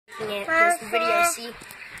taking this video, see?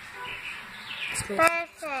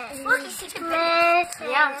 Look, he's taking a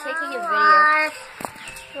video. Yeah, I'm taking a video.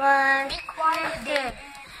 Be quiet, dude.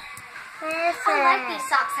 I like these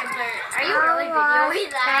socks and dirt. Are you really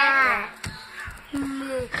videoing that?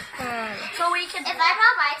 So we can. If I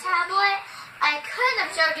brought my tablet, I could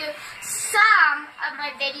have showed you some of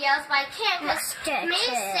my videos, but I can't because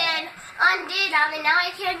Mason undid them, and now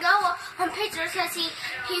I can't go on pictures because he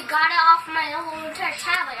got it off my whole entire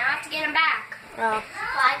tablet. I have to get him back. Oh. Well,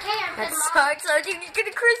 I can't. That's so exciting. You're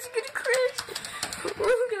gonna cringe. You're gonna cringe.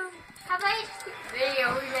 Oh, God. How about video?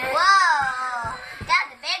 Whoa.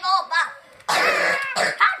 That's a big old box.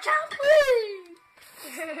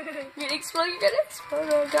 You're gonna explode. You're gonna explode.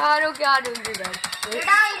 Oh, God. Oh, God. Oh, you're done. You're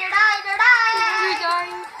dying. You're dying. You're dying. You're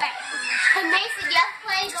dying. Hey, Mason, you have to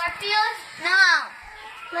play Garfield? No.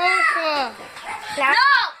 Mason. No!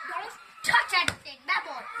 Don't touch anything. That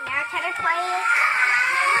boy. Now can I play it?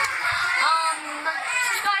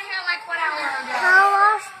 She got here like 1 hour ago. How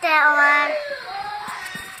was that one?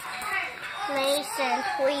 Mason,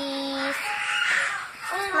 please.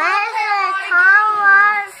 Mason, how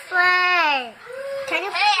was it? Can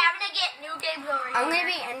you Hey, I'm gonna get new games over here. I'm gonna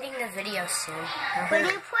be ending the video soon. Will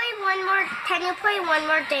you play one more? Can you play one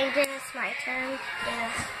more Dangerous My Turn?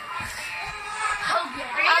 Yeah. Oh,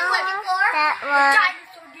 yeah. Are you looking for? That one.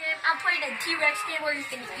 Dinosaur game. I'm playing a T-Rex game where you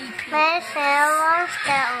can eat people. Mason, what's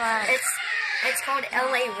that one? It's called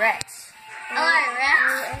LA Rex.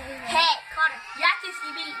 Alright. Hey, Connor, you have to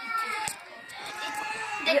see me eat this. It's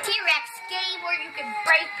the T-Rex game where you can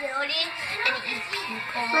break buildings and eat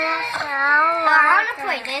people. I want to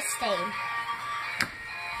play this game.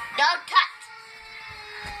 Don't touch.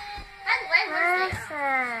 By the way, what's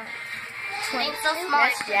this? It's so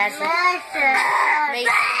smart. That's Jasmine. Mason.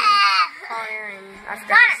 Mason, Connor, and I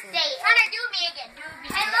forgot Connor, his name. say, Connor, do me again. Do me.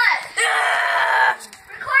 Hey, look.